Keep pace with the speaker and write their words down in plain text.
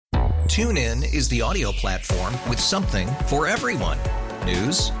TuneIn is the audio platform with something for everyone.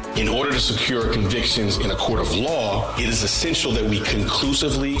 News. In order to secure convictions in a court of law, it is essential that we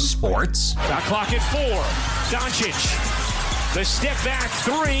conclusively. Sports. Shot clock at 4. Doncic. The step back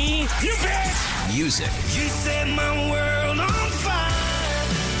 3. You bet. Music. You set my world on fire.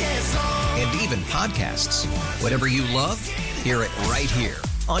 Yes, and even podcasts. Whatever you love, hear it right here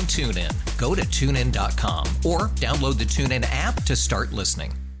on TuneIn. Go to TuneIn.com or download the TuneIn app to start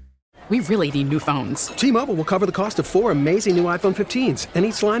listening. We really need new phones. T-Mobile will cover the cost of 4 amazing new iPhone 15s, and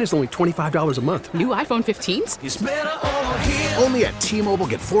each line is only $25 a month. New iPhone 15s? it's better over here. Only at T-Mobile,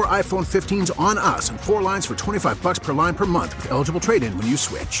 get 4 iPhone 15s on us and 4 lines for $25 per line per month with eligible trade-in when you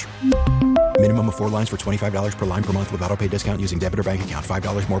switch. Minimum of 4 lines for $25 per line per month with autopay discount using debit or bank account.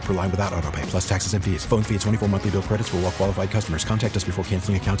 $5 more per line without autopay, plus taxes and fees. Phone fee at 24 monthly bill credits for well-qualified customers. Contact us before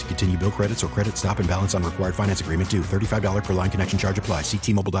canceling account to continue bill credits or credit stop and balance on required finance agreement due. $35 per line connection charge applies. See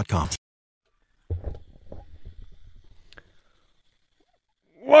T-Mobile.com.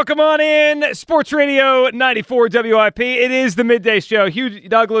 Welcome on in, Sports Radio 94 WIP. It is the Midday Show. Hugh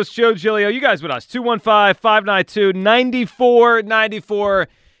Douglas, Joe Giglio. You guys with us. 215-592-9494.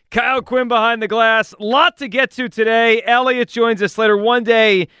 Kyle Quinn behind the glass. Lot to get to today. Elliot joins us later. One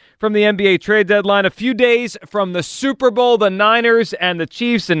day from the NBA trade deadline. A few days from the Super Bowl, the Niners and the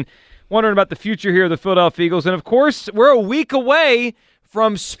Chiefs. And wondering about the future here of the Philadelphia Eagles. And, of course, we're a week away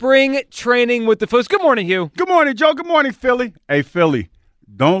from spring training with the Phillies. Good morning, Hugh. Good morning, Joe. Good morning, Philly. Hey, Philly.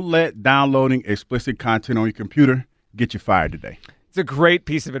 Don't let downloading explicit content on your computer get you fired today. It's a great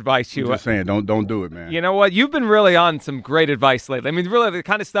piece of advice, Hugh. I'm just saying, don't do it, man. You know what? You've been really on some great advice lately. I mean, really, the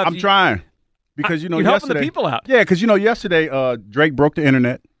kind of stuff I'm trying. Because, you're yesterday, helping the people out. Yeah, because, yesterday Drake broke the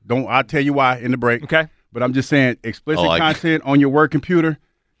internet. I'll tell you why in the break. Okay. But I'm just saying, explicit content on your work computer,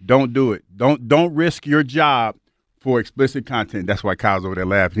 don't do it. Don't risk your job for explicit content. That's why Kyle's over there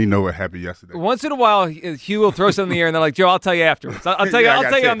laughing. He know what happened yesterday. Once in a while, Hugh will throw something in the air, and they're like, "Joe, I'll tell you afterwards. I'll tell you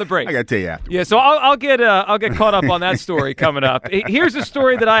on the break." I gotta tell you afterwards. Yeah, so I'll get caught up on that story coming up. Here's a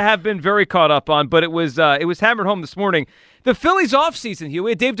story that I have been very caught up on, but it was hammered home this morning. The Phillies offseason, Hugh.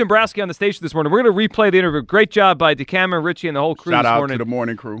 We had Dave Dombrowski on the station this morning. We're going to replay the interview. Great job by DeCamera, Richie, and the whole crew Shout this out morning. to the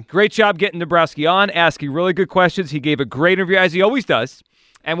morning crew. Great job getting Dombrowski on, asking really good questions. He gave a great interview, as he always does,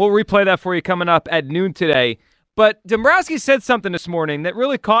 and we'll replay that for you coming up at noon today. But Dombrowski said something this morning that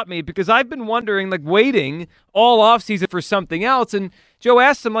really caught me because I've been wondering, waiting all offseason for something else. And Joe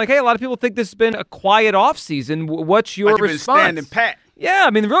asked him, hey, a lot of people think this has been a quiet offseason. What's your response? Been standing pat. Yeah, I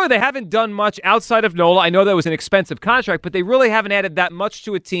mean, really, they haven't done much outside of Nola. I know that was an expensive contract, but they really haven't added that much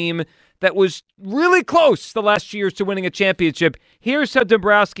to a team that was really close the last 2 years to winning a championship. Here's how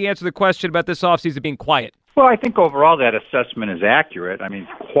Dombrowski answered the question about this offseason being quiet. Well, I think overall that assessment is accurate. I mean,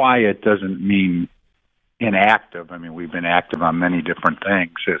 quiet doesn't mean inactive. I mean, we've been active on many different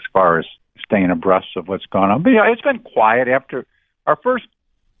things as far as staying abreast of what's going on. But yeah, it's been quiet. After our first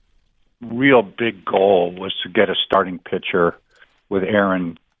real big goal was to get a starting pitcher with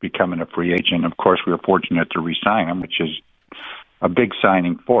Aaron becoming a free agent. Of course, we were fortunate to re-sign him, which is a big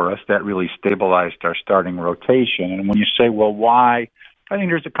signing for us. That really stabilized our starting rotation. And when you say, well, why? I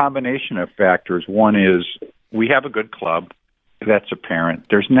think there's a combination of factors. One is we have a good club. That's apparent.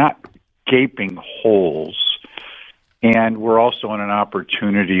 There's not gaping holes. And we're also in an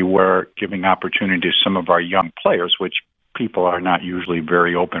opportunity where giving opportunity to some of our young players, which people are not usually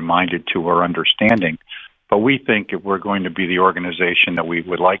very open-minded to or understanding. But we think if we're going to be the organization that we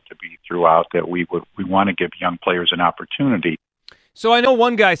would like to be throughout, that we want to give young players an opportunity. So I know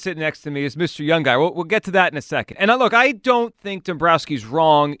one guy sitting next to me is Mr. Young Guy. We'll get to that in a second. And look, I don't think Dombrowski's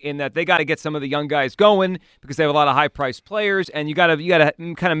wrong in that they got to get some of the young guys going because they have a lot of high-priced players, and you got to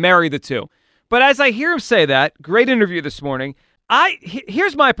kind of marry the two. But as I hear him say that, great interview this morning.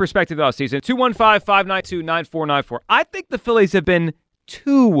 Here's my perspective of the season. 215-592-9494. I think the Phillies have been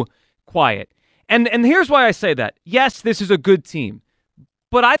too quiet. And here's why I say that. Yes, this is a good team.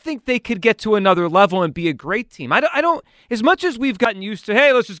 But I think they could get to another level and be a great team. I don't. As much as we've gotten used to,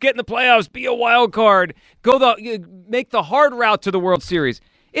 hey, let's just get in the playoffs, be a wild card, make the hard route to the World Series.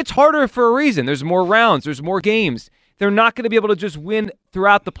 It's harder for a reason. There's more rounds. There's more games. They're not going to be able to just win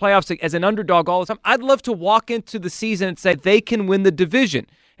throughout the playoffs as an underdog all the time. I'd love to walk into the season and say they can win the division.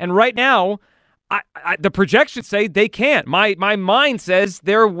 And right now, the projections say they can't. My mind says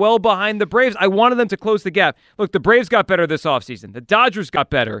they're well behind the Braves. I wanted them to close the gap. Look, the Braves got better this offseason. The Dodgers got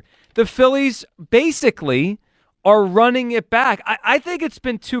better. The Phillies basically are running it back. I think it's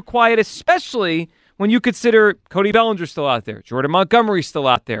been too quiet, especially when you consider Cody Bellinger's still out there. Jordan Montgomery's still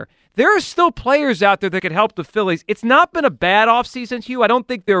out there. There are still players out there that could help the Phillies. It's not been a bad offseason, Hugh. I don't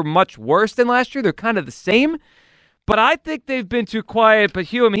think they're much worse than last year. They're kind of the same. But I think they've been too quiet. But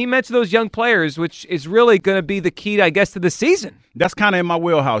Hugh, I mean, he mentioned those young players, which is really going to be the key, I guess, to the season. That's kind of in my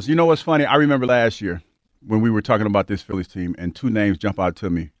wheelhouse. You know what's funny? I remember last year when we were talking about this Phillies team, and two names jump out to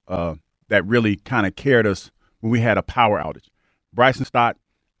me that really kind of carried us when we had a power outage. Bryson Stott,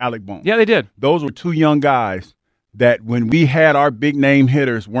 Alec Bohm. Yeah, they did. Those were two young guys that when we had our big name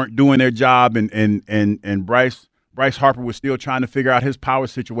hitters weren't doing their job, and Bryce Harper was still trying to figure out his power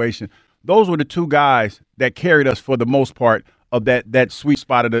situation. Those were the two guys that carried us for the most part of that sweet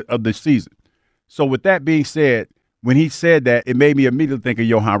spot of the season. So with that being said, when he said that, it made me immediately think of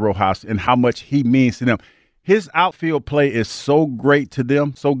Johan Rojas and how much he means to them. His outfield play is so great to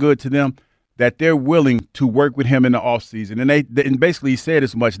them, so good to them, that they're willing to work with him in the offseason. And basically he said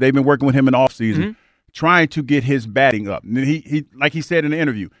as much. They've been working with him in the offseason, trying to get his batting up. And he like he said in the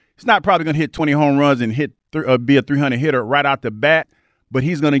interview, he's not probably going to hit 20 home runs and be a 300 hitter right out the bat, but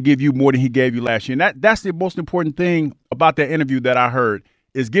he's going to give you more than he gave you last year. And that's the most important thing about that interview that I heard,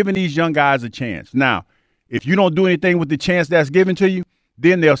 is giving these young guys a chance. Now, if you don't do anything with the chance that's given to you,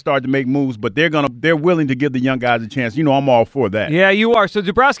 then they'll start to make moves, but they're willing to give the young guys a chance. You know, I'm all for that. Yeah, you are. So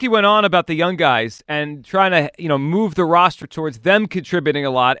Dombrowski went on about the young guys and trying to, move the roster towards them contributing a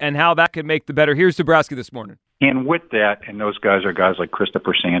lot and how that could make the better. Here's Dombrowski this morning. And with that, and those guys are guys like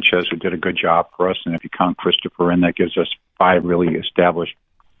Christopher Sanchez, who did a good job for us. And if you count Christopher in, that gives us 5 really established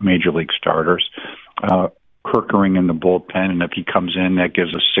major league starters. Kirkering in the bullpen, and if he comes in, that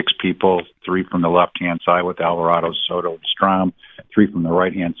gives us 6 people, 3 from the left-hand side with Alvarado, Soto, and Strom, 3 from the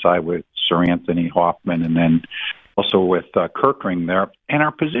right-hand side with Sir Anthony Hoffman, and then also with Kirkering there. And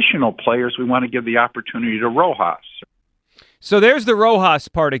our positional players, we want to give the opportunity to Rojas. So there's the Rojas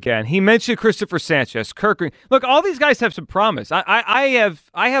part again. He mentioned Christopher Sanchez, Kirkering. Look, all these guys have some promise. I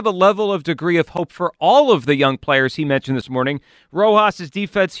have a level of degree of hope for all of the young players he mentioned this morning. Rojas'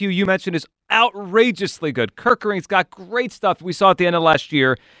 defense, Hugh, you mentioned, is outrageously good. Kirkering's got great stuff we saw at the end of last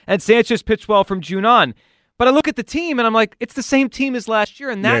year, and Sanchez pitched well from June on. But I look at the team, and I'm like, it's the same team as last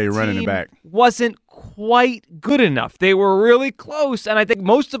year, and that you're running team it back. Wasn't quite good enough. They were really close, and I think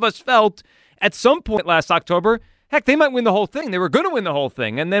most of us felt at some point last October, heck, they might win the whole thing. They were going to win the whole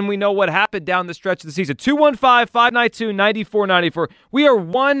thing, and then we know what happened down the stretch of the season. 215-592-9494. We are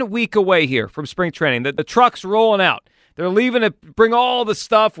 1 week away here from spring training. The truck's rolling out. They're leaving to bring all the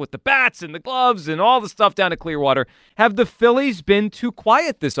stuff with the bats and the gloves and all the stuff down to Clearwater. Have the Phillies been too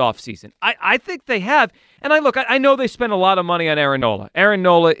quiet this offseason? I think they have. And I know they spent a lot of money on Aaron Nola. Aaron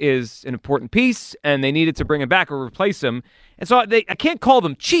Nola is an important piece, and they needed to bring him back or replace him. And so I can't call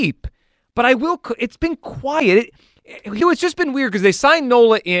them cheap, but I will. It's been quiet. It's just been weird because they signed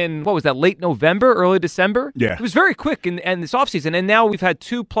Nola in, what was that, late November, early December? Yeah. It was very quick in this offseason, and now we've had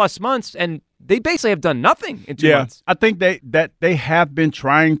 2+ months, and they basically have done nothing in 2 months. I think they have been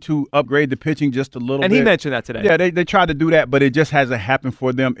trying to upgrade the pitching just a little bit. And he mentioned that today. Yeah, they tried to do that, but it just hasn't happened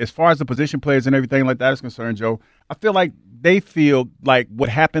for them. As far as the position players and everything like that is concerned, Joe, I feel like they feel like what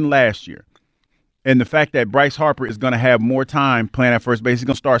happened last year and the fact that Bryce Harper is going to have more time playing at first base. He's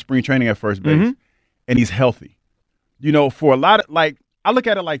going to start spring training at first base, and he's healthy. For a lot of, I look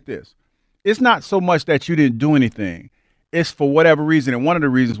at it like this. It's not so much that you didn't do anything. It's for whatever reason, and one of the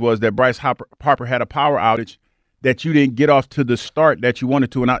reasons was that Bryce Harper had a power outage that you didn't get off to the start that you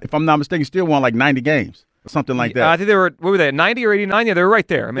wanted to. And if I'm not mistaken, still won like 90 games or something like that. I think they were, what were they, 90 or 89? Yeah, they were right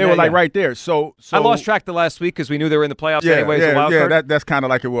there. I mean, they were right there. So I lost track the last week because we knew they were in the playoffs anyways. That's kind of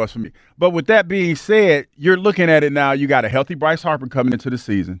like it was for me. But with that being said, you're looking at it now. You got a healthy Bryce Harper coming into the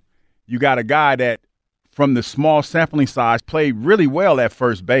season. You got a guy that, from the small sampling size, played really well at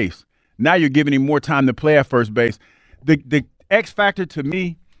first base. Now you're giving him more time to play at first base. The X factor to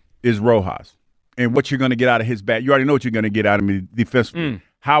me is Rojas and what you're going to get out of his bat. You already know what you're going to get out of him defensively.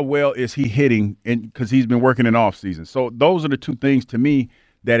 How well is he hitting? Because he's been working in off season. So those are the two things to me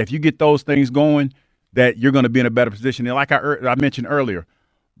that if you get those things going, that you're going to be in a better position. And like I mentioned earlier,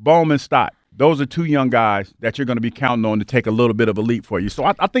 Bohm and Stott, those are two young guys that you're going to be counting on to take a little bit of a leap for you. So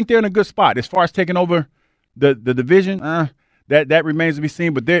I think they're in a good spot. As far as taking over the division, that remains to be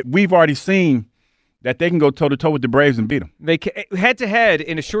seen. But we've already seen that they can go toe-to-toe with the Braves and beat them. They head-to-head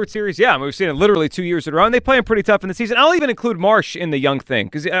in a short series, yeah. I mean, we've seen it literally 2 years in a row, and they play him pretty tough in the season. I'll even include Marsh in the young thing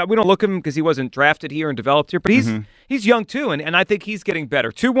because we don't look at him because he wasn't drafted here and developed here, but he's young too, and I think he's getting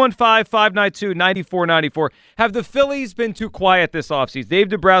better. 215-592-9494. Have the Phillies been too quiet this offseason? Dave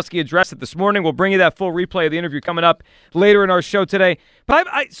Dombrowski addressed it this morning. We'll bring you that full replay of the interview coming up later in our show today. But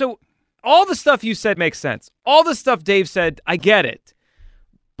so all the stuff you said makes sense. All the stuff Dave said, I get it.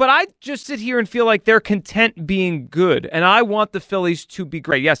 But I just sit here and feel like they're content being good, and I want the Phillies to be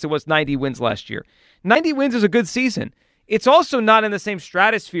great. Yes, it was 90 wins last year. 90 wins is a good season. It's also not in the same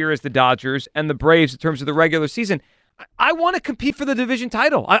stratosphere as the Dodgers and the Braves in terms of the regular season. I want to compete for the division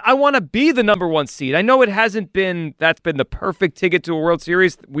title. I want to be the number 1 seed. I know that's been the perfect ticket to a World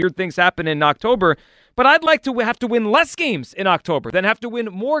Series. Weird things happen in October, but I'd like to have to win less games in October than have to win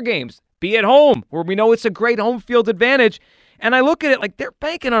more games. Be at home, where we know it's a great home field advantage. And I look at it like they're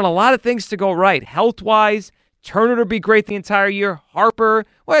banking on a lot of things to go right, health-wise. Turner to be great the entire year. Harper,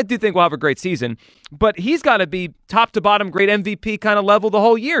 well, I do think we'll have a great season, but he's got to be top to bottom great MVP kind of level the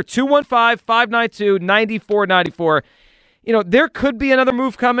whole year. 215-592-9494. There could be another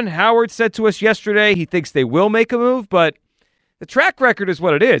move coming. Howard said to us yesterday he thinks they will make a move, but the track record is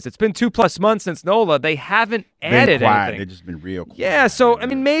what it is. It's been 2+ months since Nola. They haven't added anything. They've just been real quiet. Yeah, so,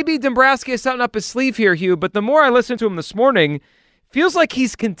 maybe Dombrowski has something up his sleeve here, Hugh, but the more I listen to him this morning, feels like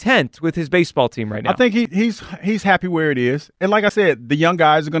he's content with his baseball team right now. I think he's happy where it is. And like I said, the young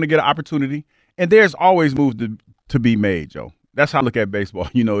guys are going to get an opportunity, and there's always moves to be made, Joe. That's how I look at baseball.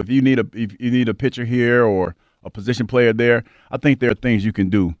 If you need a pitcher here or a position player there, I think there are things you can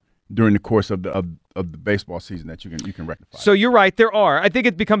do during the course of the baseball season that you can rectify. So you're right, there are. I think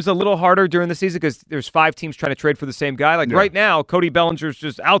it becomes a little harder during the season because there's 5 teams trying to trade for the same guy. Right now, Cody Bellinger's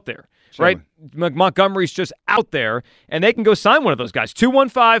just out there. Sure. Right? Montgomery's just out there, and they can go sign one of those guys.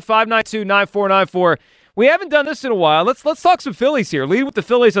 215-592-9494. We haven't done this in a while. Let's talk some Phillies here. Lead with the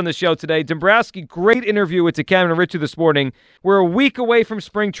Phillies on the show today. Dombrowski, great interview with DeCamon and Richard this morning. We're a week away from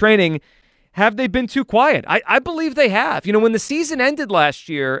spring training. Have they been too quiet? I believe they have. When the season ended last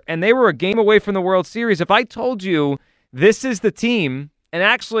year and they were a game away from the World Series, if I told you this is the team, and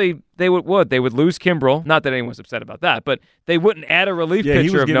actually they would lose Kimbrel. Not that anyone's upset about that, but they wouldn't add a relief pitcher of note.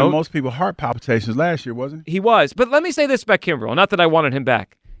 He was giving most people heart palpitations last year, wasn't he? He was. But let me say this about Kimbrel, not that I wanted him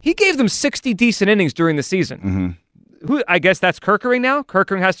back. He gave them 60 decent innings during the season. Mm-hmm. I guess that's Kerkering now?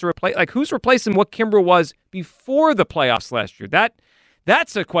 Kerkering has to replace – who's replacing what Kimbrel was before the playoffs last year?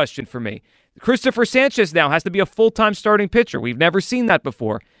 That's a question for me. Christopher Sanchez now has to be a full-time starting pitcher. We've never seen that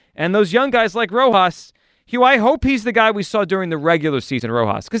before. And those young guys like Rojas – Hugh, I hope he's the guy we saw during the regular season,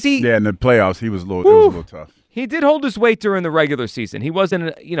 Rojas, because in the playoffs he was it was a little tough. He did hold his weight during the regular season. He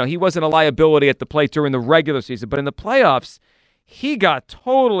wasn't a liability at the plate during the regular season, but in the playoffs, he got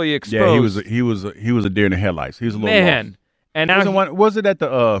totally exposed. Yeah, he was a deer in the headlights. He was a little lost. And now was it at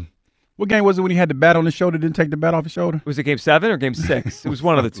the what game was it when he had the bat on his shoulder? Didn't take the bat off his shoulder? Was it Game 7 or Game 6? It was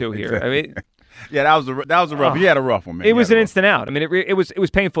one of the two here. I mean. Yeah, that was a rough. He had a rough one, man. It was an instant out. I mean, it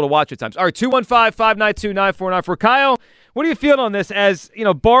was painful to watch at times. All right, 215-592-9494. Kyle, what do you feel on this? As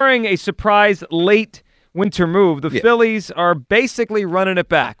barring a surprise late winter move, the Phillies are basically running it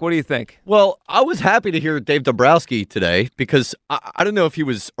back. What do you think? Well, I was happy to hear Dave Dombrowski today because I don't know if he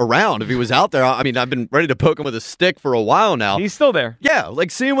was around, if he was out there. I mean, I've been ready to poke him with a stick for a while now. He's still there. Yeah,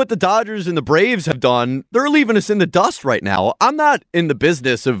 seeing what the Dodgers and the Braves have done, they're leaving us in the dust right now. I'm not in the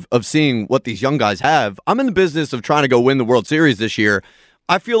business of seeing what these young guys have. I'm in the business of trying to go win the World Series this year.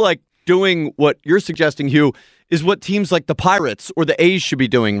 I feel like doing what you're suggesting, Hugh, is what teams like the Pirates or the A's should be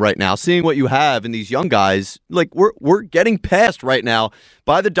doing right now. Seeing what you have in these young guys, we're getting passed right now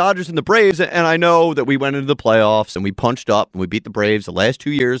by the Dodgers and the Braves. And I know that we went into the playoffs and we punched up and we beat the Braves the last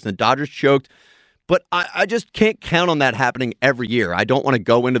 2 years and the Dodgers choked. But I just can't count on that happening every year. I don't want to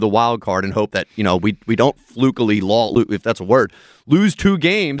go into the wild card and hope that, we don't flukily, if that's a word, lose 2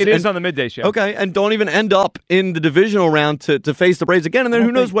 games. It is on the midday show. Okay, and don't even end up in the divisional round to face the Braves again, and then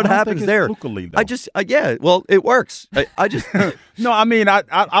who knows what happens there. Flukily, though. Well, it works. I just no, I mean,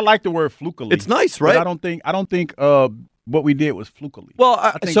 I like the word flukily. It's nice, right? But I don't think what we did was flukily. Well,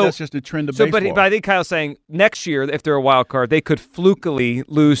 I think that's just the trend of baseball. But I think Kyle's saying next year, if they're a wild card, they could flukily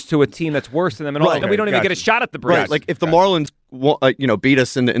lose to a team that's worse than them, and we don't even get a shot at the Braves. Right, if the Marlins, beat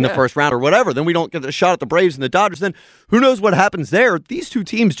us in the first round or whatever, then we don't get a shot at the Braves and the Dodgers. Then who knows what happens there? These two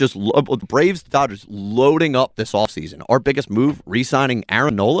teams the Braves, the Dodgers, loading up this offseason. Our biggest move, re-signing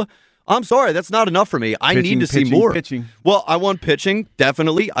Aaron Nola. I'm sorry, that's not enough for me. I need to see more. Pitching. Well, I want pitching,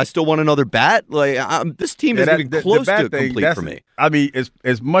 definitely. I still want another bat. This team isn't even close to complete for me. I mean,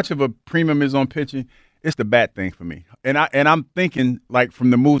 as much of a premium is on pitching, it's the bat thing for me. And I'm thinking,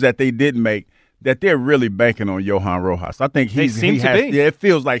 from the moves that they did make, that they're really banking on Johan Rojas. I think it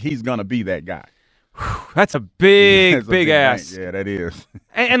feels like he's going to be that guy. That's a big ass. Yeah, that is.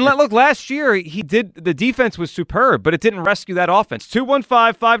 and look, last year the defense was superb, but it didn't rescue that offense.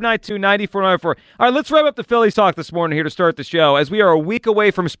 215-592-9494. All right, let's wrap up the Phillies talk this morning here to start the show. As we are a week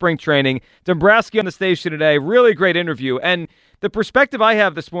away from spring training, Dombrowski on the station today, really great interview. And the perspective I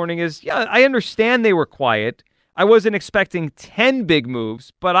have this morning is, I understand they were quiet. I wasn't expecting 10 big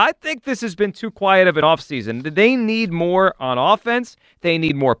moves, but I think this has been too quiet of an offseason. They need more on offense. They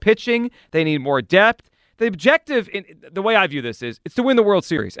need more pitching. They need more depth. The objective, the way I view this, is it's to win the World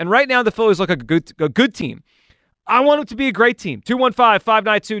Series. And right now the Phillies look like a good team. I want them to be a great team.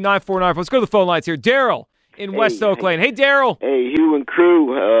 215-592-9494. Let's go to the phone lines here. Daryl in West Oak Lane. Hey, Daryl. Hey, Hugh and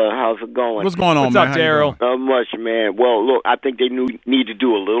crew. How's it going? What's going on, What's man? up, Daryl? Not much, man. Well, look, I think they need to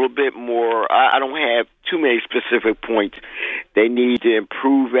do a little bit more. I don't have too many specific points. They need to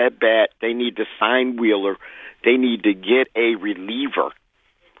improve at bat. They need to sign Wheeler. They need to get a reliever.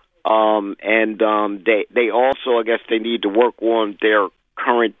 They also, I guess, they need to work on their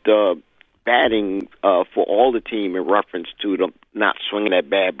current batting for all the team in reference to them not swinging that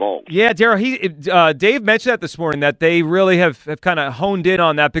bad ball. Yeah, Daryl, Dave mentioned that this morning, that they really have kind of honed in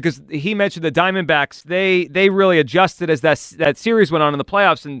on that, because he mentioned the Diamondbacks, they really adjusted as that series went on in the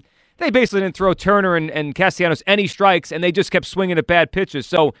playoffs, and they basically didn't throw Turner and Castellanos any strikes, and they just kept swinging at bad pitches.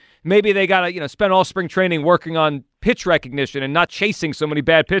 So maybe they got to spend all spring training working on pitch recognition and not chasing so many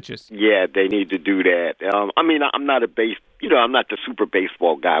bad pitches. Yeah, they need to do that. I mean, I'm not I'm not the super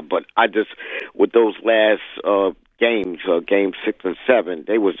baseball guy, but I just, with those last games, game 6 and 7,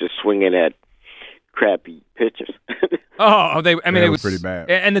 they was just swinging at crappy pitches. It was pretty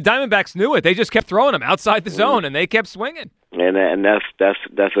bad. And the Diamondbacks knew it. They just kept throwing them outside the zone, and they kept swinging. And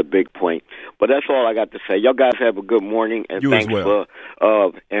that's a big point. But that's all I got to say. Y'all guys have a good morning, and thanks for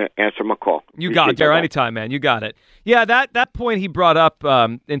answering my call. You got it, Daryl. Anytime, man. You got it. Yeah, that point he brought up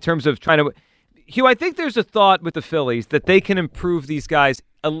in terms of trying to – Hugh, I think there's a thought with the Phillies that they can improve these guys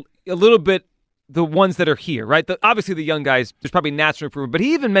a little bit, the ones that are here, right? Obviously, the young guys, there's probably natural improvement. But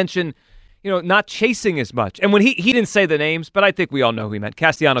he even mentioned – not chasing as much. And when he didn't say the names, but I think we all know who he meant.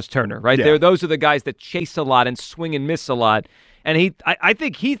 Castellanos, Turner, right? Yeah. Those are the guys that chase a lot and swing and miss a lot. And I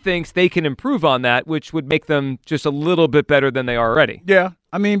think he thinks they can improve on that, which would make them just a little bit better than they are already. Yeah.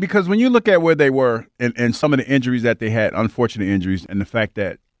 I mean, because when you look at where they were and some of the injuries that they had, unfortunate injuries, and the fact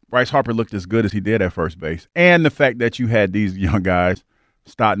that Bryce Harper looked as good as he did at first base, and the fact that you had these young guys,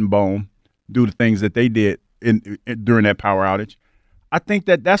 Stott and Bohm, do the things that they did during that power outage, I think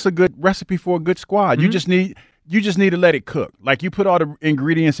that's a good recipe for a good squad. Mm-hmm. You just need to let it cook. Like, you put all the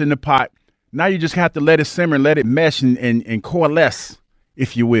ingredients in the pot. Now you just have to let it simmer and let it mesh and coalesce,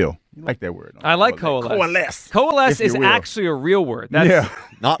 if you will. You like that word? I like coalesce. Coalesce. Coalesce is actually a real word. That's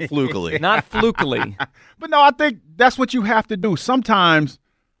not flukily. Not flukily. But no, I think that's what you have to do. Sometimes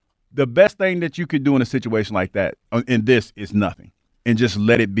the best thing that you could do in a situation like that, in this, is nothing, and just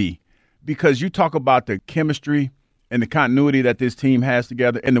let it be. Because you talk about the chemistry and the continuity that this team has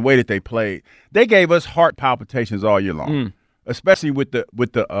together and the way that they played. They gave us heart palpitations all year long, especially with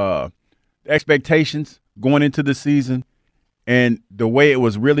the expectations going into the season and the way it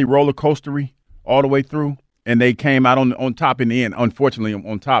was really roller coastery all the way through. And they came out on top in the end. Unfortunately,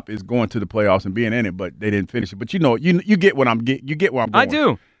 on top is going to the playoffs and being in it, but they didn't finish it. But you get what you get where I'm going. I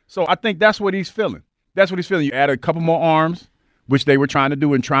do. So I think that's what he's feeling. That's what he's feeling. You add a couple more arms, which they were trying to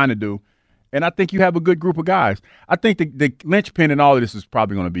do. And I think you have a good group of guys. I think the linchpin in all of this is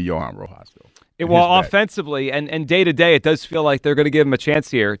probably going to be Johan Rojas, though. Well, offensively and day-to-day, it does feel like they're going to give him a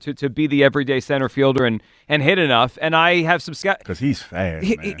chance here to be the everyday center fielder and hit enough. And I have some – because he's fast,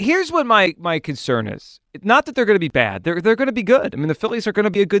 man. Here's what my concern is. Not that they're going to be bad. They're going to be good. I mean, the Phillies are going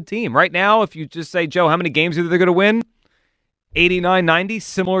to be a good team. Right now, if you just say, Joe, how many games are they going to win? 89, 90,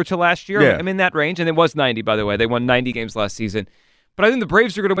 similar to last year. Yeah. I'm in that range. And it was 90, by the way. They won 90 games last season. But I think the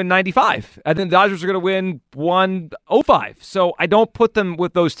Braves are going to win 95. I think the Dodgers are going to win 105. So I don't put them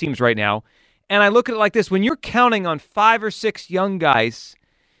with those teams right now. And I look at it like this. When you're counting on 5 or 6 young guys,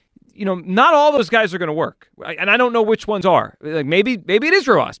 not all those guys are going to work. And I don't know which ones are. Like maybe it is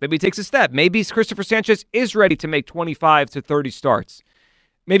Rojas. Maybe he takes a step. Maybe Christopher Sanchez is ready to make 25 to 30 starts.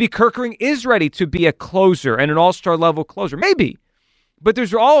 Maybe Kirkering is ready to be a closer and an all-star level closer. Maybe. But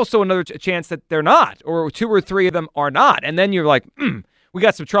there's also another chance that they're not, or 2 or 3 of them are not. And then you're like, we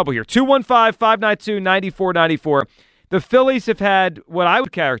got some trouble here. 215-592-9494. The Phillies have had what I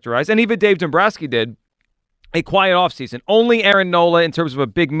would characterize, and even Dave Dombrowski did, a quiet offseason. Only Aaron Nola in terms of a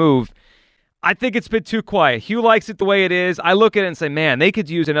big move. I think it's been too quiet. Hugh likes it the way it is. I look at it and say, man, they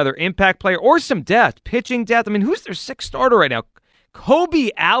could use another impact player or some depth, pitching depth. I mean, who's their 6th starter right now? Kobe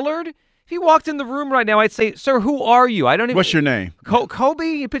Allard? If he walked in the room right now, I'd say, sir, who are you? I don't even. What's your name? Kobe,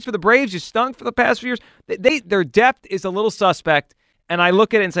 you pitched for the Braves. You stunk for the past few years. Their depth is a little suspect, and I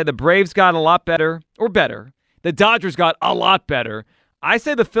look at it and say the Braves got a lot better, or better. The Dodgers got a lot better. I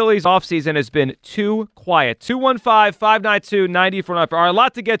say the Phillies offseason has been too quiet. 215-592-9494. All right, a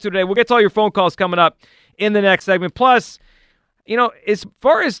lot to get to today. We'll get to all your phone calls coming up in the next segment. Plus, as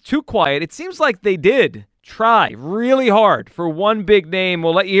far as too quiet, it seems like they did try really hard for one big name.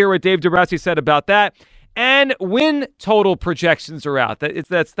 We'll let you hear what Dave Dombrowski said about that. And win total projections are out.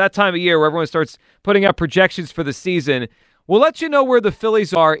 That's that time of year where everyone starts putting out projections for the season. We'll let you know where the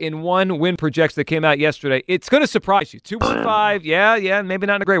Phillies are in one win projection that came out yesterday. It's going to surprise you. 215, yeah, maybe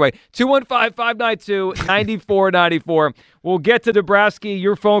not in a great way. 215-592-9494. We'll get to Dombrowski.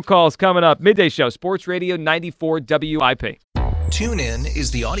 Your phone calls coming up. Midday Show, Sports Radio 94 WIP. TuneIn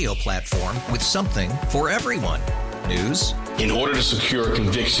is the audio platform with something for everyone. News. In order to secure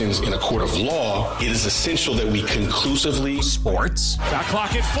convictions in a court of law, it is essential that we conclusively. Sports. Shot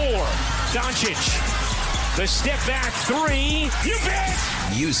clock at 4. Doncic. The step back 3. You bet.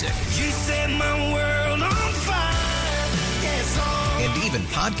 Music. You set my world on fire. Yes, and even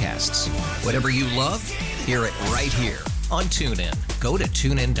podcasts. Whatever you love, hear it right here on TuneIn. Go to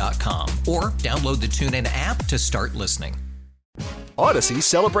TuneIn.com or download the TuneIn app to start listening. Odyssey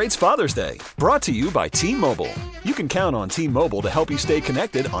celebrates Father's Day, brought to you by T-Mobile. You can count on T-Mobile to help you stay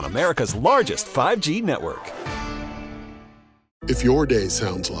connected on America's largest 5G network. If your day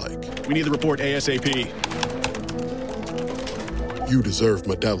sounds like... We need the report ASAP. You deserve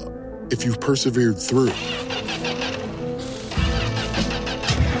Modelo. If you've persevered through...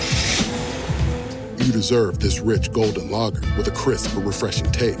 You deserve this rich golden lager with a crisp but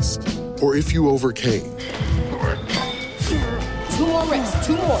refreshing taste. Or if you overcame... 2 more reps,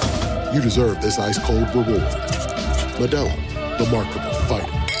 2 more. You deserve this ice-cold reward. Modelo, the Remarkable Fighter.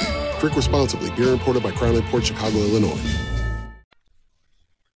 Drink responsibly. Beer imported by Crown Imports, Chicago, Illinois.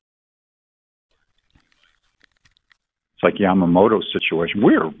 It's like Yamamoto's situation.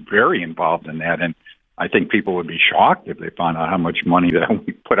 We were very involved in that, and I think people would be shocked if they found out how much money that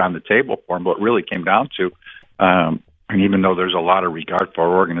we put on the table for him. But it really came down to, and even though there's a lot of regard for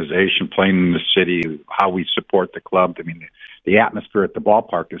our organization, playing in the city, how we support the club, I mean, the atmosphere at the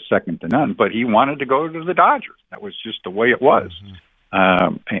ballpark is second to none. But he wanted to go to the Dodgers. That was just the way it was.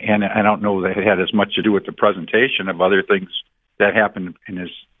 And I don't know that it had as much to do with the presentation of other things that happened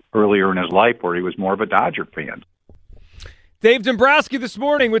earlier in his life where he was more of a Dodger fan. Dave Dombrowski this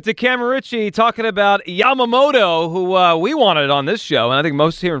morning with DeCamerici talking about Yamamoto, who we wanted on this show, and I think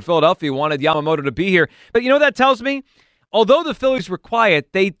most here in Philadelphia wanted Yamamoto to be here. But you know what that tells me? Although the Phillies were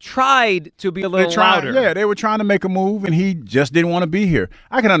quiet, they tried to be a little louder. Yeah, they were trying to make a move, and he just didn't want to be here.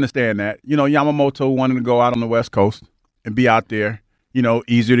 I can understand that. You know, Yamamoto wanted to go out on the West Coast and be out there. You know,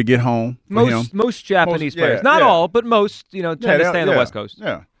 easier to get home. Most Japanese players, not all, but most, tend to stay on the West Coast.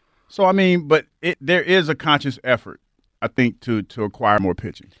 Yeah. So I mean, but there is a conscious effort, I think, to acquire more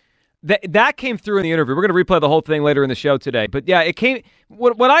pitching. That came through in the interview. We're going to replay the whole thing later in the show today. But yeah, it came.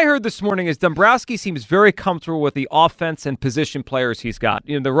 What I heard this morning is Dombrowski seems very comfortable with the offense and position players he's got.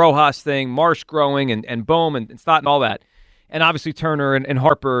 You know, the Rojas thing, Marsh growing, and Bohm and Stott and all that. And obviously Turner and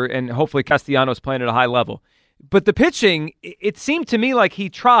Harper and hopefully Castellanos playing at a high level. But the pitching, it seemed to me like he's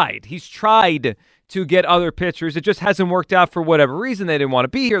tried to get other pitchers. It just hasn't worked out for whatever reason. They didn't want to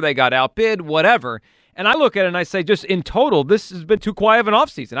be here. They got outbid, whatever. And I look at it and I say, just in total, this has been too quiet of an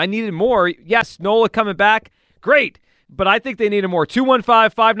offseason. I needed more. Yes, Nola coming back, great. But I think they needed more.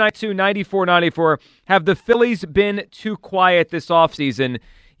 215-592-9494. Have the Phillies been too quiet this offseason?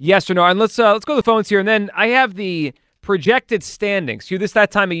 Yes or no? And let's go to the phones here. And then I have the projected standings. This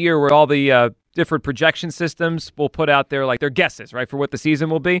that time of year where all the different projection systems will put out there like their guesses, right, for what the season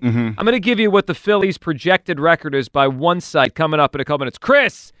will be. Mm-hmm. I'm going to give you what the Phillies' projected record is by one site coming up in a couple minutes.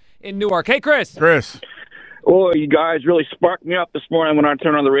 Chris in Newark. Hey, Chris. Oh, you guys really sparked me up this morning when I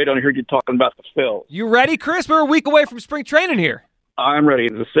turned on the radio and heard you talking about the Phils. You ready, Chris? We're a week away from spring training here. I'm ready.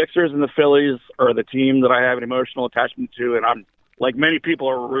 The Sixers and the Phillies are the team that I have an emotional attachment to, and I'm, like many people,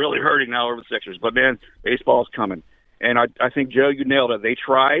 are really hurting now over the Sixers. But, man, baseball's coming. And I think, Joe, you nailed it. They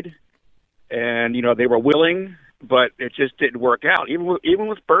tried, and, they were willing, but it just didn't work out. Even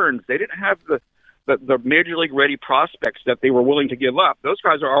with Burns, they didn't have the major league ready prospects that they were willing to give up. Those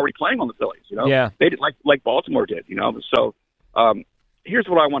guys are already playing on the Phillies, Yeah. They did like Baltimore did, So here's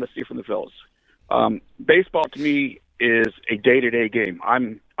what I want to see from the Phillies. Baseball to me is a day-to-day game.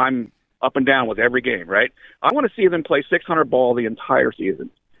 I'm up and down with every game, right? I want to see them play 600 ball the entire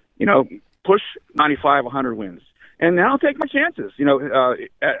season. Push 95, 100 wins. And then I'll take my chances,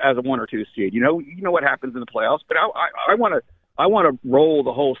 as a 1 or 2 seed. You know what happens in the playoffs, but I want to roll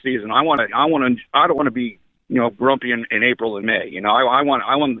the whole season. I don't want to be, grumpy in April and May. I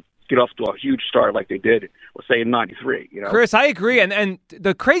want to get off to a huge start like they did, let's say, in '93. Chris, I agree. And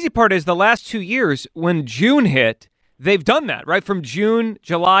the crazy part is the last 2 years, when June hit, they've done that, right? From June,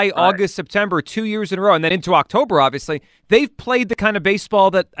 July, August, September, 2 years in a row, and then into October, obviously. They've played the kind of baseball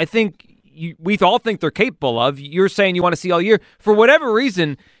that I think we all think they're capable of. You're saying you want to see all year. For whatever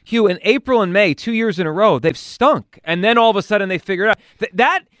reason, Hugh, in April and May, 2 years in a row, they've stunk. And then all of a sudden they figure it out.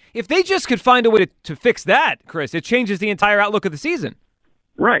 That if they just could find a way to fix that, Chris, it changes the entire outlook of the season.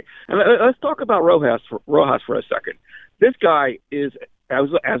 Right. And let's talk about Rojas for a second. This guy is,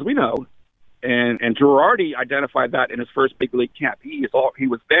 as we know, and Girardi identified that in his first big league camp. He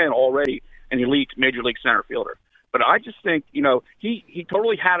was then already an elite major league center fielder. But I just think, he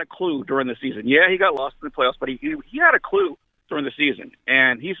totally had a clue during the season. Yeah, he got lost in the playoffs, but he had a clue during the season.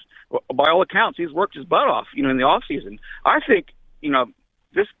 And he's, by all accounts, he's worked his butt off, in the off season. I think,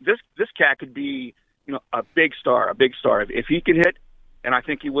 this cat could be, a big star. If he can hit, and I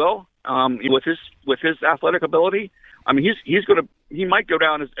think he will, with his athletic ability. I mean, he might go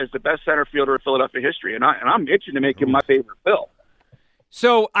down as the best center fielder in Philadelphia history, and I'm itching to make him my favorite Phil.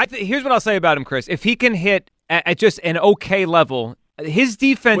 So here's what I'll say about him, Chris. If he can hit at just an okay level, his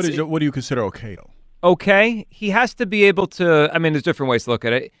defense. What do you consider okay though? Okay, he has to be able to. I mean, there's different ways to look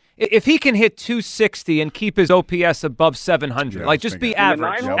at it. If he can hit 260 and keep his OPS above 700, just be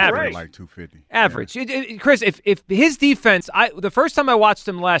average. Average. Like 250. Average. Yeah. Chris, if his defense, the first time I watched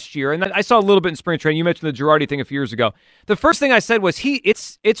him last year, and I saw a little bit in spring training, you mentioned the Girardi thing a few years ago. The first thing I said was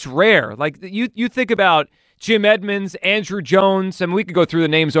it's rare. Like you think about Jim Edmonds, Andrew Jones, and we could go through the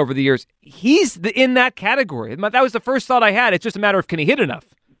names over the years. He's in that category. That was the first thought I had. It's just a matter of can he hit enough.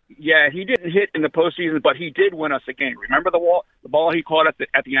 Yeah, he didn't hit in the postseason, but he did win us a game. Remember the ball he caught at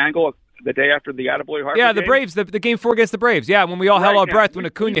the angle the day after the Attaboy Harper the game? Braves, the game 4 against the Braves. Yeah, when we all held our breath when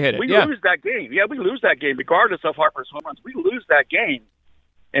Acuna hit it. We lose that game. Yeah, we lose that game regardless of Harper's home runs. We lose that game,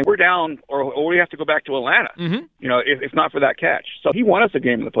 and we're down, or we have to go back to Atlanta. Mm-hmm. If not for that catch. So he won us a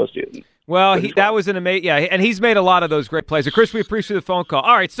game in the postseason. Well, that was an amazing. Yeah, and he's made a lot of those great plays. So Chris, we appreciate the phone call.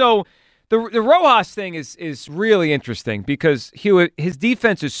 All right, so. The Rojas thing is really interesting because Hewitt, his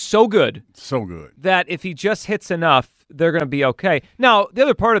defense is so good that if he just hits enough, they're going to be okay. Now, the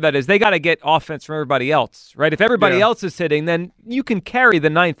other part of that is they got to get offense from everybody else, right? If everybody else is hitting, then you can carry the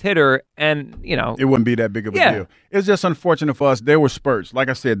ninth hitter, and it wouldn't be that big of a deal. It's just unfortunate for us. There were spurts. Like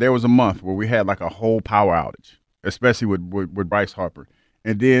I said, there was a month where we had like a whole power outage, especially with Bryce Harper,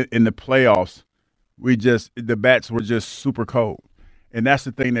 and then in the playoffs, the bats were just super cold. And that's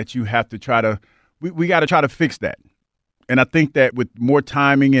the thing that you have to try to we got to try to fix that. And I think that with more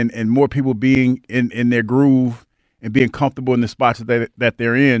timing and more people being in their groove and being comfortable in the spots that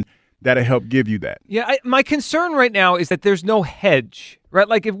they're in, that'll help give you that. Yeah, my concern right now is that there's no hedge, right?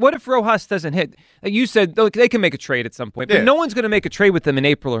 Like, what if Rojas doesn't hit? Like you said, they can make a trade at some point, but no one's going to make a trade with them in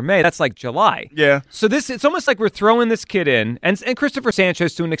April or May. That's like July. Yeah. So it's almost like we're throwing this kid in, and Christopher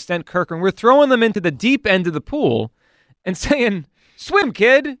Sanchez to an extent, Kirkland, we're throwing them into the deep end of the pool and saying, swim,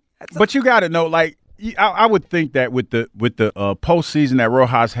 kid. But you got to know, like, I would think that with the postseason that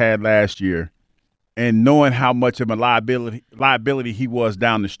Rojas had last year, and knowing how much of a liability he was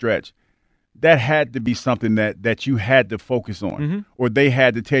down the stretch, that had to be something that you had to focus on, or they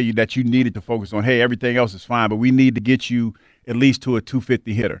had to tell you that you needed to focus on. Hey, everything else is fine, but we need to get you at least to a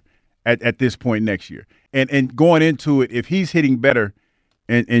 250 hitter at this point next year. And going into it, if he's hitting better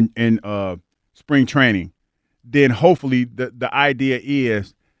in spring training, then hopefully the idea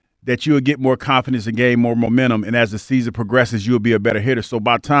is that you'll get more confidence and gain more momentum, and as the season progresses, you'll be a better hitter. So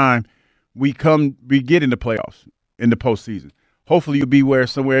by the time we get in the playoffs, in the postseason, hopefully you'll be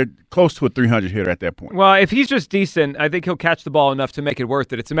somewhere close to a 300 hitter at that point. Well, if he's just decent, I think he'll catch the ball enough to make it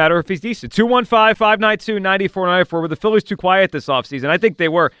worth it. It's a matter of if he's decent. 215-592-9494. Were the Phillies too quiet this offseason? I think they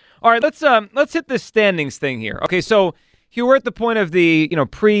were. All right, let's hit this standings thing here. Okay, so Hugh, we're at the point of the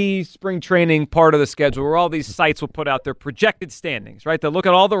pre-spring training part of the schedule where all these sites will put out their projected standings, right? They'll look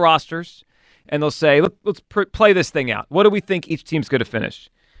at all the rosters, and they'll say, let's play this thing out. What do we think each team's going to finish?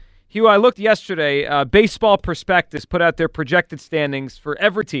 Hugh, I looked yesterday. Baseball Prospectus put out their projected standings for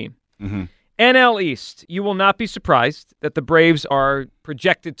every team. Mm-hmm. NL East, you will not be surprised that the Braves are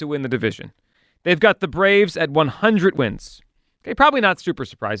projected to win the division. They've got the Braves at 100 wins. Okay, probably not super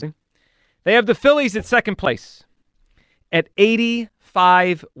surprising. They have the Phillies at second place at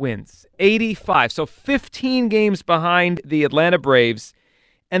 85 wins. 85. So 15 games behind the Atlanta Braves.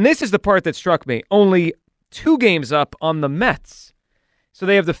 And this is the part that struck me. Only 2 games up on the Mets. So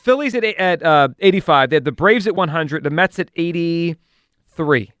they have the Phillies at 85. They have the Braves at 100. The Mets at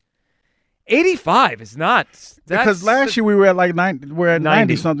 83. 85 is not. Because last year we were at like 90. We're at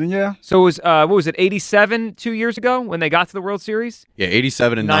 90 something, yeah. So it was, what was it, 87 2 years ago when they got to the World Series? Yeah,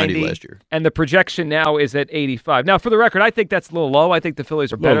 87 and 90 last year. And the projection now is at 85. Now, for the record, I think that's a little low. I think the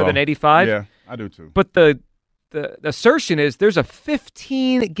Phillies are better than 85. Yeah, I do too. But the assertion is there's a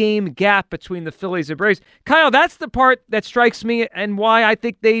 15-game gap between the Phillies and Braves. Kyle, that's the part that strikes me and why I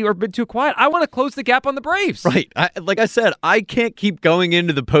think they are a bit too quiet. I want to close the gap on the Braves. Right. Like I said, I can't keep going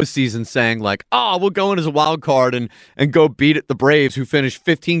into the postseason saying like, we'll go in as a wild card and go beat the Braves who finished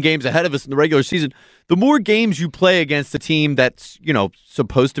 15 games ahead of us in the regular season. The more games you play against a team that's,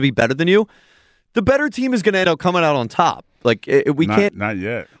 supposed to be better than you, the better team is going to end up coming out on top. Like we can't. Not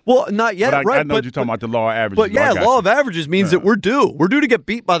yet. Well, not yet, but right? I know you're talking about the law of averages. But yeah, law of averages means that we're due. We're due to get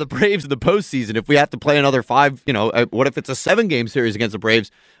beat by the Braves in the postseason if we have to play another 5. What if it's a 7-game series against the Braves?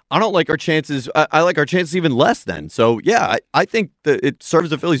 I don't like our chances. I like our chances even less then. So yeah, I think that it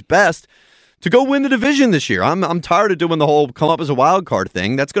serves the Phillies best to go win the division this year. I'm tired of doing the whole come up as a wild card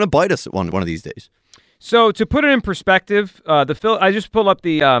thing. That's going to bite us one of these days. So to put it in perspective, I just pulled up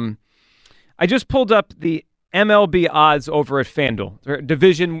the MLB odds over at FanDuel.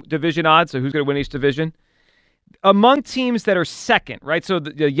 Division odds, so who's going to win each division. Among teams that are second, right? So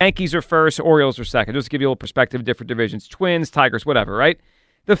the Yankees are first, Orioles are second. Just to give you a little perspective, different divisions. Twins, Tigers, whatever, right?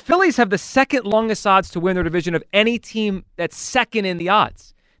 The Phillies have the second longest odds to win their division of any team that's second in the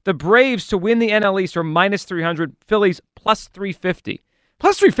odds. The Braves to win the NL East are minus 300, Phillies plus 350.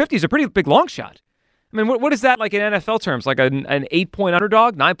 Plus 350 is a pretty big long shot. I mean, what is that like in NFL terms? Like an 8-point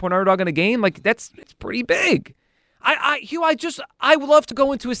underdog, 9-point underdog in a game? Like it's pretty big. Hugh, I would love to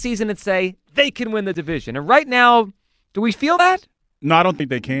go into a season and say they can win the division. And right now, do we feel that? No, I don't think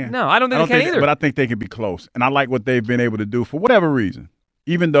they can. No, I don't think they can either. But I think they can be close. And I like what they've been able to do for whatever reason.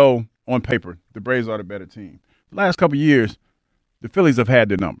 Even though on paper the Braves are the better team. The last couple of years, the Phillies have had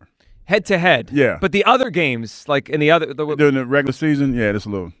their number. Head to head. Yeah. But the other games, like in the other during the regular season, yeah, it's a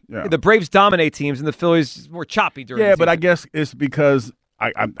little the Braves dominate teams and the Phillies more choppy during the season. But I guess it's because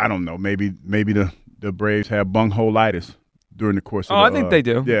I don't know, maybe the Braves have bunghole-itis during the course of I think they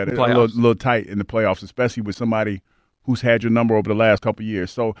do. Yeah, they're a little tight in the playoffs, especially with somebody who's had your number over the last couple of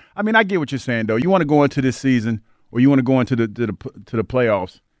years. So, I mean, I get what you're saying though. You want to go into this season or you want to go into the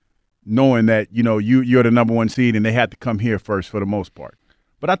playoffs knowing that, you're the number one seed and they had to come here first for the most part.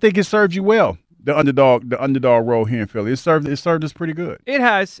 But I think it served you well, the underdog role here in Philly. It served us pretty good. It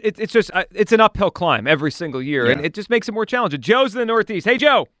has. It's just it's an uphill climb every single year, and it just makes it more challenging. Joe's in the Northeast. Hey,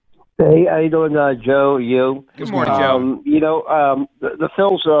 Joe. Hey, how you doing, Joe? You? Good morning, Joe. The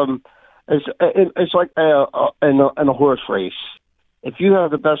Phils, it's like in a horse race. If you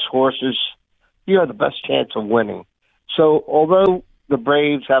have the best horses, you have the best chance of winning. So although the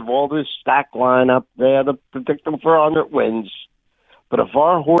Braves have all this stacked lineup, they have to predict them for 100 wins. But if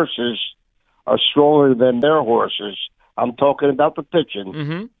our horses are stronger than their horses, I'm talking about the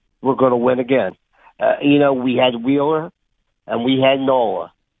pitching, we're going to win again. We had Wheeler and we had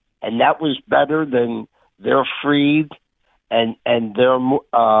Nola, and that was better than their Fried and their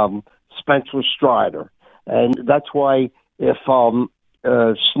Spencer Strider. And that's why if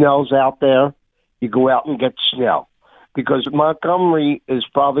Snell's out there, you go out and get Snell. Because Montgomery is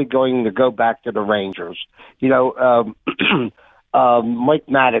probably going to go back to the Rangers. Mike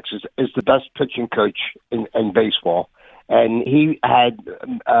Maddox is the best pitching coach in baseball, and he had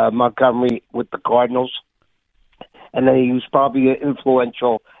Montgomery with the Cardinals, and then he was probably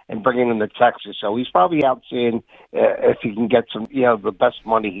influential in bringing him to Texas. So he's probably out seeing if he can get some, the best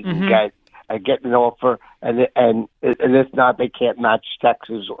money he can get an offer, and if not, they can't match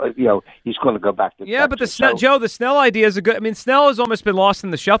Texas. He's going to go back to Texas. But the Snell idea is a good. I mean, Snell has almost been lost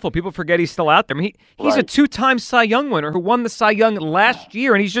in the shuffle. People forget he's still out there. I mean, he's a 2-time Cy Young winner who won the Cy Young last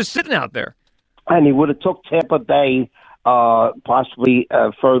year, and he's just sitting out there. And he would have took Tampa Bay possibly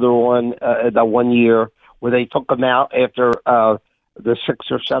further on that 1 year where they took him out after the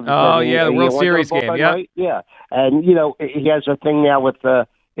 6th or 7th. Oh yeah, the World Series game. Yeah, right? Yeah, and he has a thing now with the.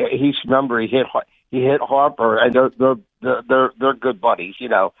 He hit Harper, and they're good buddies,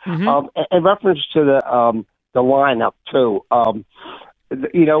 In reference to the lineup too,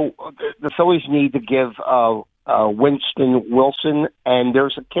 the Phillies need to give Winston Wilson, and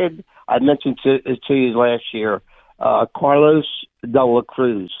there's a kid I mentioned to you last year, Carlos De La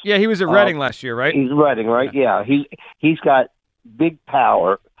Cruz. Yeah, he was at Reading last year, right? He's Reading, right? Yeah, he's got big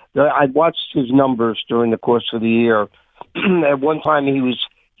power. I watched his numbers during the course of the year. At one time, he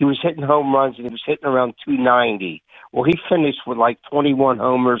was hitting home runs, and he was hitting around 290. Well, he finished with like 21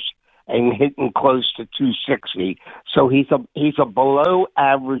 homers and hitting close to 260. So he's a below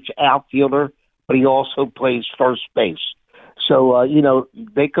average outfielder, but he also plays first base. So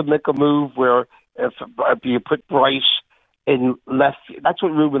they could make a move where if you put Bryce in left, that's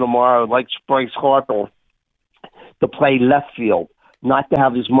what Ruben Amaro likes, Bryce Harper to play left field, not to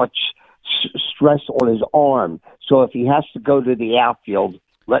have as much stress on his arm. So if he has to go to the outfield,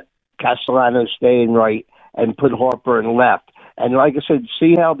 let Castellano stay in right and put Harper in left. And like I said,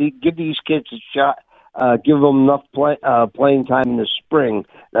 see how give these kids a shot, give them enough playing time in the spring.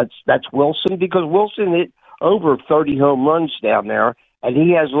 That's Wilson, because Wilson hit over 30 home runs down there, and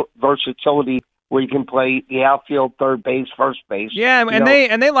he has versatility where you can play the outfield, third base, first base. Yeah, and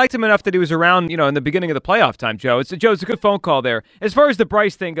they liked him enough that he was around, in the beginning of the playoff time, Joe. It's a good phone call there. As far as the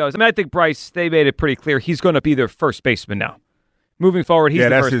Bryce thing goes, I think Bryce, they made it pretty clear he's going to be their first baseman now. Moving forward, he's the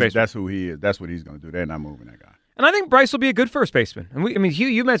first baseman. That's who he is. That's what he's going to do. They're not moving that guy. And I think Bryce will be a good first baseman. And Hugh,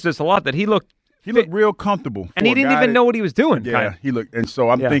 you mentioned this a lot, that he looked real comfortable. And he didn't even know what he was doing. Yeah, he looked. And so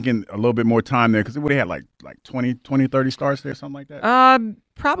I'm thinking a little bit more time there because he had like 20, 30 starts there, something like that.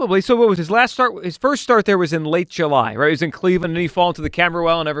 Probably. So what was his last start? His first start there was in late July, right? He was in Cleveland, and he fell into the camera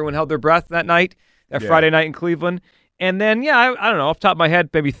well, and everyone held their breath that night, Friday night in Cleveland. And then, I don't know, off the top of my head,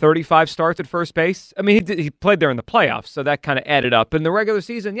 maybe 35 starts at first base. I mean, he played there in the playoffs, so that kind of added up. In the regular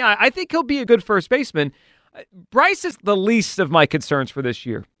season, I think he'll be a good first baseman. Bryce is the least of my concerns for this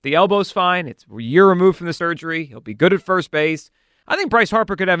year. The elbow's fine. It's a year removed from the surgery. He'll be good at first base. I think Bryce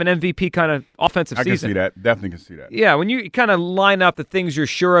Harper could have an MVP kind of offensive season. I can see that. Definitely can see that. Yeah, when you kind of line up the things you're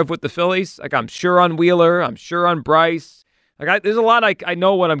sure of with the Phillies, like I'm sure on Wheeler, I'm sure on Bryce. There's a lot I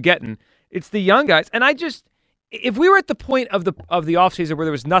know what I'm getting. It's the young guys. And if we were at the point of the offseason where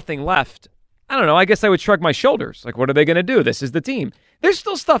there was nothing left, I don't know, I guess I would shrug my shoulders. Like, what are they going to do? This is the team. There's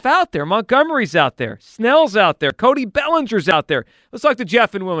still stuff out there. Montgomery's out there. Snell's out there. Cody Bellinger's out there. Let's talk to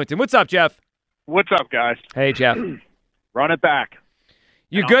Jeff in Wilmington. What's up, Jeff? What's up, guys? Hey, Jeff. Run it back.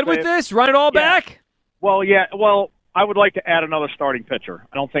 You good with this? Run it all back? Well, yeah. Well, I would like to add another starting pitcher.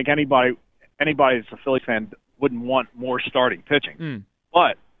 I don't think anybody that's a Phillies fan wouldn't want more starting pitching.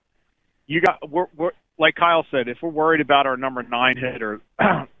 But we're like Kyle said, if we're worried about our number 9 hitter,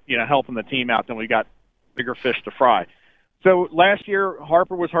 helping the team out, then we got bigger fish to fry. So last year,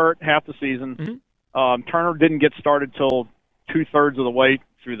 Harper was hurt half the season. Turner didn't get started till 2/3 of the way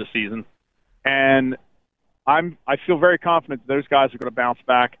through the season, and I feel very confident that those guys are going to bounce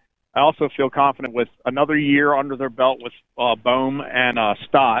back. I also feel confident with another year under their belt with Bohm and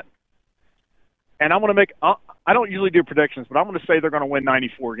Stott. And I'm going to make I don't usually do predictions, but I'm going to say they're going to win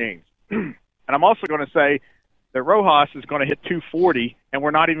 94 games. And I'm also going to say that Rojas is going to hit 240, and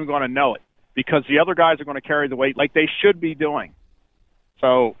we're not even going to know it because the other guys are going to carry the weight like they should be doing.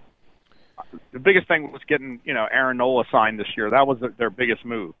 So the biggest thing was getting, Aaron Nola signed this year. That was their biggest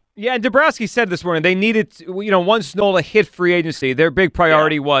move. Yeah, and Dombrowski said this morning they needed, once Nola hit free agency, their big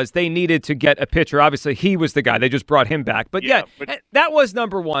priority was they needed to get a pitcher. Obviously, he was the guy. They just brought him back. But that was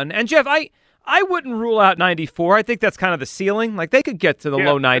number one. And, Jeff, I wouldn't rule out 94. I think that's kind of the ceiling. Like, they could get to the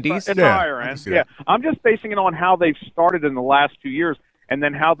low 90s. It's higher end. Yeah, I'm just basing it on how they've started in the last 2 years and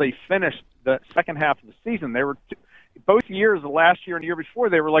then how they finished the second half of the season. They were both years, the last year and the year before,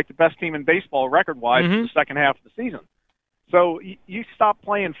 they were like the best team in baseball record-wise in the second half of the season. So you stop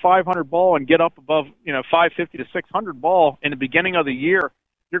playing 500 ball and get up above, 550 to 600 ball in the beginning of the year,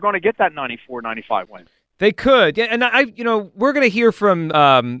 you're going to get that 94, 95 win. They could. Yeah, and we're going to hear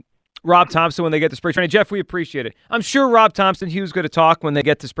from Rob Thompson when they get to spring training. Jeff, we appreciate it. I'm sure Rob Thompson, Hugh's going to talk when they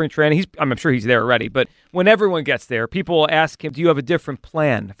get to spring training. I'm sure he's there already. But when everyone gets there, people will ask him, do you have a different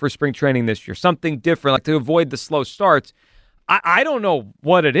plan for spring training this year? Something different, like to avoid the slow starts. I don't know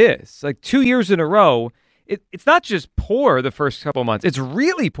what it is. Like 2 years in a row, it's not just poor the first couple of months. It's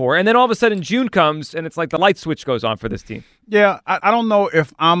really poor. And then all of a sudden June comes, and it's like the light switch goes on for this team. Yeah, I don't know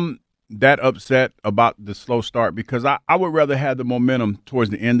if I'm that upset about the slow start because I would rather have the momentum towards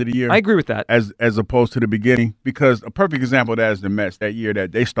the end of the year. I agree with that. As opposed to the beginning, because a perfect example of that is the Mets that year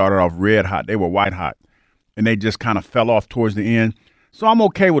that they started off red hot. They were white hot, and they just kind of fell off towards the end. So I'm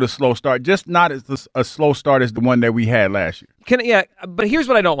okay with a slow start, just not as a slow start as the one that we had last year. But here's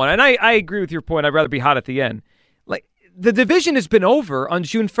what I don't want, and I agree with your point. I'd rather be hot at the end. Like, the division has been over on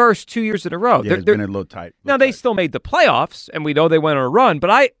June 1st 2 years in a row. Yeah, it's been a little tight. They still made the playoffs, and we know they went on a run, but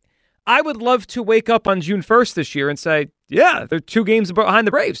I would love to wake up on June 1st this year and say, yeah, they're 2 games behind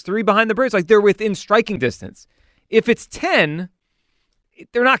the Braves, 3 behind the Braves. Like, they're within striking distance. If it's 10,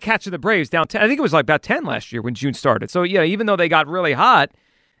 they're not catching the Braves down 10. I think it was like about 10 last year when June started. So, yeah, even though they got really hot,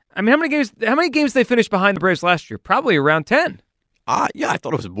 I mean, how many games they finished behind the Braves last year? Probably around 10. Yeah, I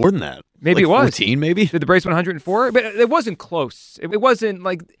thought it was more than that. Maybe like it was 14, maybe. Did the Braves win 104? But it wasn't close. It wasn't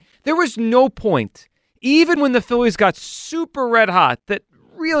like there was no point, even when the Phillies got super red hot, that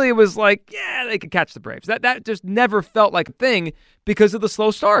really it was like, yeah, they could catch the Braves. That just never felt like a thing because of the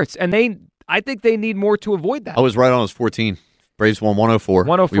slow starts, and I think they need more to avoid that. I was right on. It was 14. Braves won 104.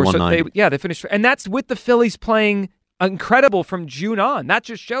 104. We won so 9. They finished, and that's with the Phillies playing incredible from June on. That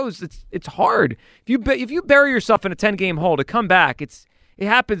just shows it's hard. If you bury yourself in a 10-game hole to come back, it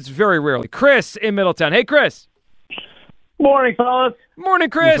happens very rarely. Chris in Middletown. Hey, Chris. Morning, fellas. Morning,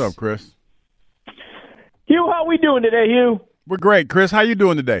 Chris. What's up, Chris? Hugh, how we doing today, Hugh? We're great, Chris. How you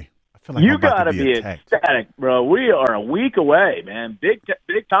doing today? I like you I'm about got to to be attacked. ecstatic, bro. We are a week away, man. Big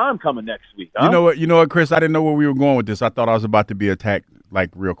time coming next week. Huh? You know what, Chris? I didn't know where we were going with this. I thought I was about to be attacked like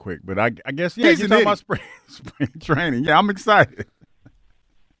real quick, but I guess you're talking about spring training. Yeah, I'm excited.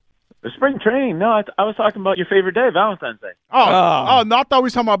 The spring training? No, I was talking about your favorite day, Valentine's Day. Oh no, I thought we were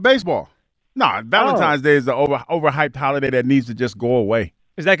talking about baseball. No, Valentine's Day is an overhyped holiday that needs to just go away.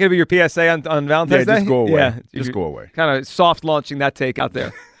 Is that going to be your PSA on Valentine's Day? Just go away. Yeah, just go away. Kind of soft launching that take out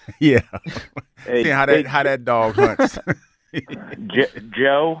there. Yeah. Hey, see how that dog hunts.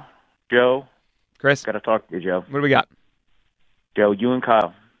 Joe. Chris? Got to talk to you, Joe. What do we got? Joe, you and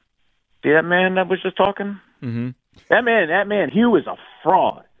Kyle. See that man that was just talking? Mm-hmm. That man, he was a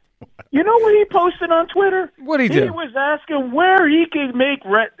fraud. You know what he posted on Twitter? What'd he do? He was asking where he could make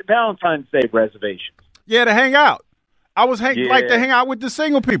Valentine's Day reservations. Yeah, to hang out. I was like to hang out with the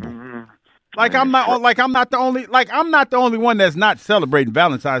single people. Mm-hmm. Like I'm not the only one that's not celebrating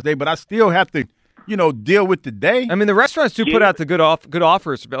Valentine's Day, but I still have to, deal with the day. I mean, the restaurants do put out the good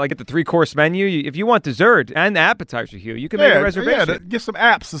offers, like get the 3-course menu. If you want dessert and appetizer, Hugh, you can make a reservation. Yeah, get some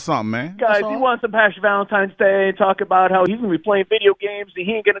apps or something, man. Guys, he wants some passion Valentine's Day and talk about how he's going to be playing video games and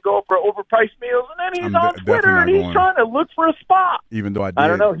he ain't going to go for overpriced meals, and then he's on Twitter and he's trying to look for a spot. Even though I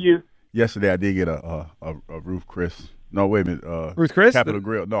don't know, Hugh. Yesterday I did get a Ruth Chris. No, wait a minute. Ruth Chris? Capital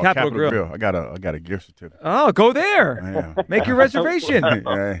Grill. No, Capital Grill. I got a gift certificate. Oh, go there. Yeah. Make your reservation.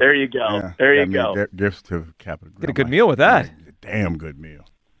 Yeah. There you go. Yeah. There you got go. Gift certificate, Capital Grill. Get a good meal with that. Damn good meal.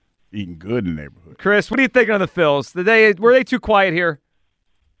 Eating good in the neighborhood. Chris, what are you thinking of the Phils? Were they too quiet here?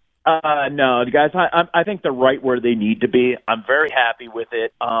 No, guys, I think they're right where they need to be. I'm very happy with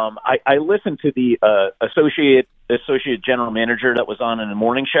it. I listened to the associate general manager that was on in the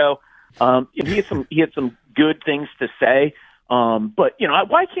morning show. He had some good things to say. But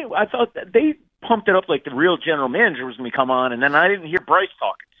why can't I thought that they pumped it up like the real general manager was going to come on, and then I didn't hear Bryce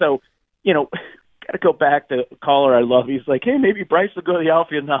talking. So, got to go back to caller I love. He's like, hey, maybe Bryce will go to the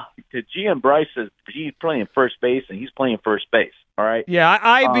outfield now. To GM Bryce says he's playing first base, and he's playing first base. All right. Yeah,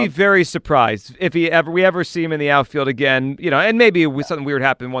 I'd be very surprised if we ever see him in the outfield again. And maybe something weird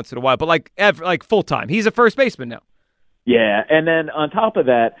happen once in a while, but like full time, he's a first baseman now. Yeah, and then on top of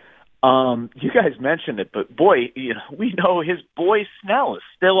that. You guys mentioned it, but boy, we know his boy Snell is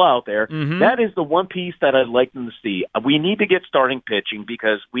still out there. Mm-hmm. That is the one piece that I'd like them to see. We need to get starting pitching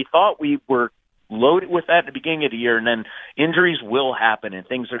because we thought we were loaded with that at the beginning of the year, and then injuries will happen and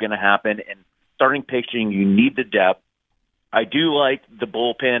things are going to happen. And starting pitching, you need the depth. I do like the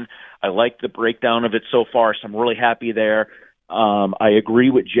bullpen. I like the breakdown of it so far, so I'm really happy there. I agree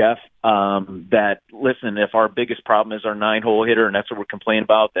with Jeff that, listen, if our biggest problem is our 9-hole hitter and that's what we're complaining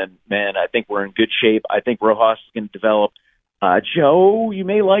about, then, man, I think we're in good shape. I think Rojas is going to develop. Joe, you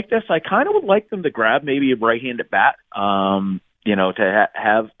may like this. I kind of would like them to grab maybe a right-handed bat, to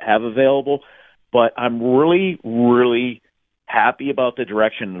have available. But I'm really, really happy about the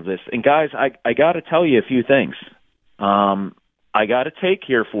direction of this. And, guys, I got to tell you a few things. I got a take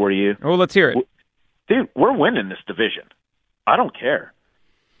here for you. Oh, let's hear it. Dude, we're winning this division. I don't care.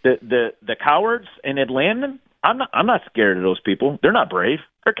 The cowards in Atlanta, I'm not scared of those people. They're not brave.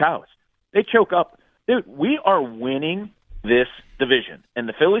 They're cowards. They choke up. Dude, we are winning this division, and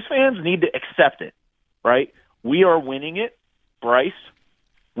the Phillies fans need to accept it, right? We are winning it. Bryce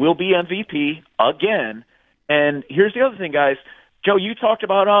will be MVP again. And here's the other thing, guys. Joe, you talked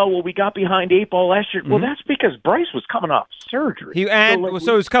about, we got behind 8 ball last year. Mm-hmm. Well, that's because Bryce was coming off surgery. So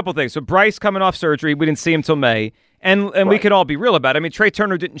there's a couple things. So Bryce coming off surgery, we didn't see him till May. And right. We could all be real about it. I mean, Trey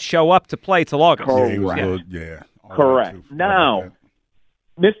Turner didn't show up to play till August. Correct. Correct. Now,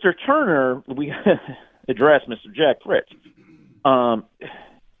 Mr. Turner, we addressed Mr. Jack Fritz.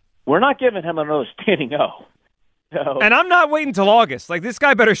 We're not giving him another standing O. So, and I'm not waiting till August. Like, this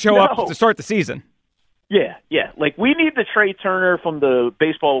guy better show up to start the season. Yeah. Like, we need the Trey Turner from the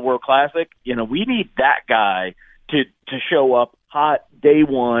Baseball World Classic. We need that guy to show up hot day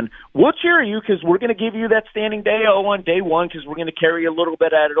one. We'll cheer you because we're going to give you that standing day on day one because we're going to carry a little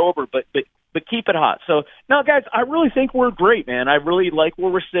bit at it over, but keep it hot. So, now, guys, I really think we're great, man. I really like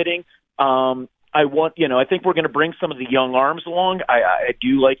where we're sitting. I think we're going to bring some of the young arms along. I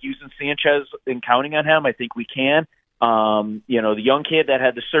do like using Sanchez and counting on him. I think we can. The young kid that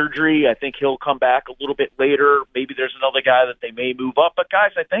had the surgery, I think he'll come back a little bit later. Maybe there's another guy that they may move up. But,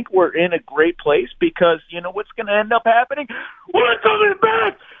 guys, I think we're in a great place because you know what's going to end up happening? We're coming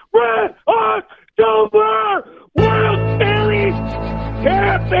back! Red October! World Series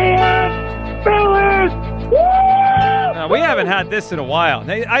champion! Phillies! Woo! We haven't had this in a while.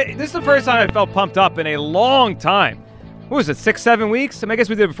 This is the first time I felt pumped up in a long time. what was it, 6-7 weeks? I mean, I guess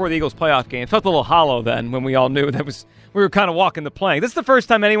we did it before the Eagles playoff game. It felt a little hollow then when we all knew we were kind of walking the plank. This is the first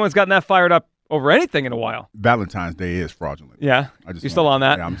time anyone's gotten that fired up over anything in a while. Valentine's Day is fraudulent. Yeah? You're still on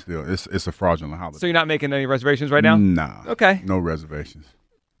that? Yeah, I'm still. It's a fraudulent holiday. So you're not making any reservations right now? Nah. Okay. No reservations.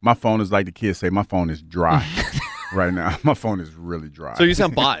 My phone is like the kids say, my phone is dry right now. My phone is really dry. So you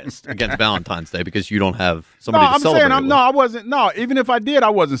sound biased against Valentine's Day because you don't have somebody to celebrate with. No, I wasn't. No, even if I did, I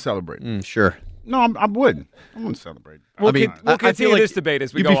wasn't celebrating. Sure. No, I wouldn't. I wouldn't celebrate. We'll continue this debate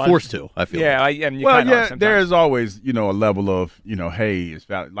as we go on. You'd be forced to, I feel. Yeah, like. There is always, a level of, hey, it's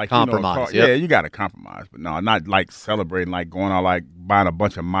valid. Like compromise. Yeah, you got to compromise. But no, not like celebrating, like going out, like buying a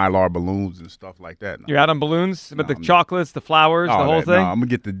bunch of Mylar balloons and stuff like that. No. You're out on balloons? But the chocolates, the flowers, the whole thing? No, I'm going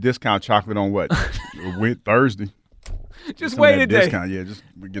to get the discount chocolate on what? Thursday. Just wait a day. Yeah,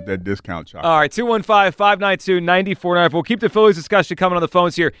 we get that discount chocolate. All right, 215-592-9495. We'll keep the Phillies discussion coming on the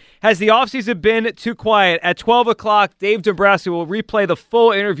phones here. Has the offseason been too quiet? At 12 o'clock, Dave Dombrowski will replay the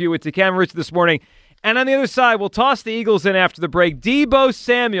full interview with DeCam Rich this morning. And on the other side, we'll toss the Eagles in after the break. Deebo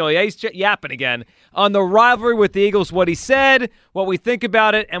Samuel, he's yapping again, on the rivalry with the Eagles, what he said, what we think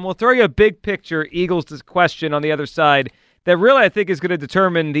about it, and we'll throw you a big picture Eagles question on the other side that really I think is going to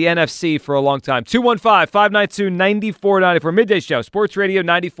determine the NFC for a long time. 215-592-9494. Midday Show, Sports Radio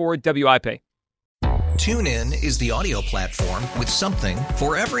 94 WIP. TuneIn is the audio platform with something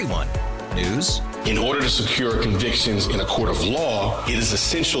for everyone. News. In order to secure convictions in a court of law, it is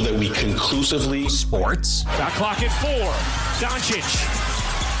essential that we conclusively. Sports. Shot clock at 4. Doncic.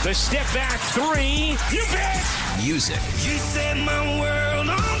 The step back 3. You bet. Music. You set my world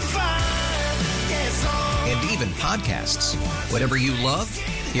on fire. And even podcasts. Whatever you love,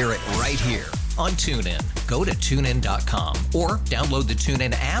 hear it right here on TuneIn. Go to TuneIn.com or download the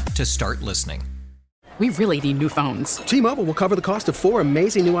TuneIn app to start listening. We really need new phones. T-Mobile will cover the cost of 4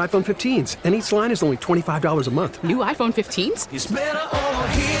 amazing new iPhone 15s, and each line is only $25 a month. New iPhone 15s? It's better over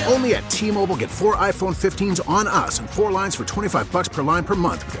here. Only at T-Mobile, get 4 iPhone 15s on us and 4 lines for $25 per line per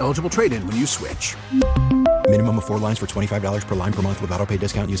month with eligible trade-in when you switch. Minimum of 4 lines for $25 per line per month with auto-pay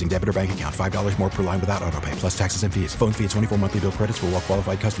discount using debit or bank account. $5 more per line without auto-pay, plus taxes and fees. Phone fee at 24 monthly bill credits for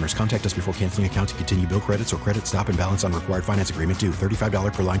well-qualified customers. Contact us before canceling account to continue bill credits or credit stop and balance on required finance agreement due.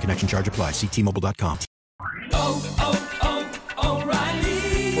 $35 per line connection charge applies. See T-Mobile.com.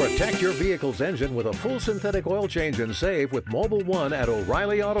 O'Reilly. Protect your vehicle's engine with a full synthetic oil change and save with Mobile One at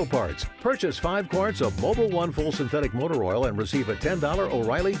O'Reilly Auto Parts. Purchase 5 quarts of Mobile One full synthetic motor oil and receive a $10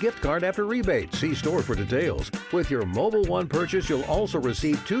 O'Reilly gift card after rebate. See store for details. With your Mobile One purchase, you'll also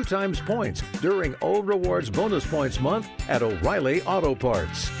receive 2 times points during O Rewards Bonus Points Month at O'Reilly Auto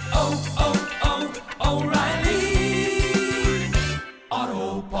Parts. O'Reilly.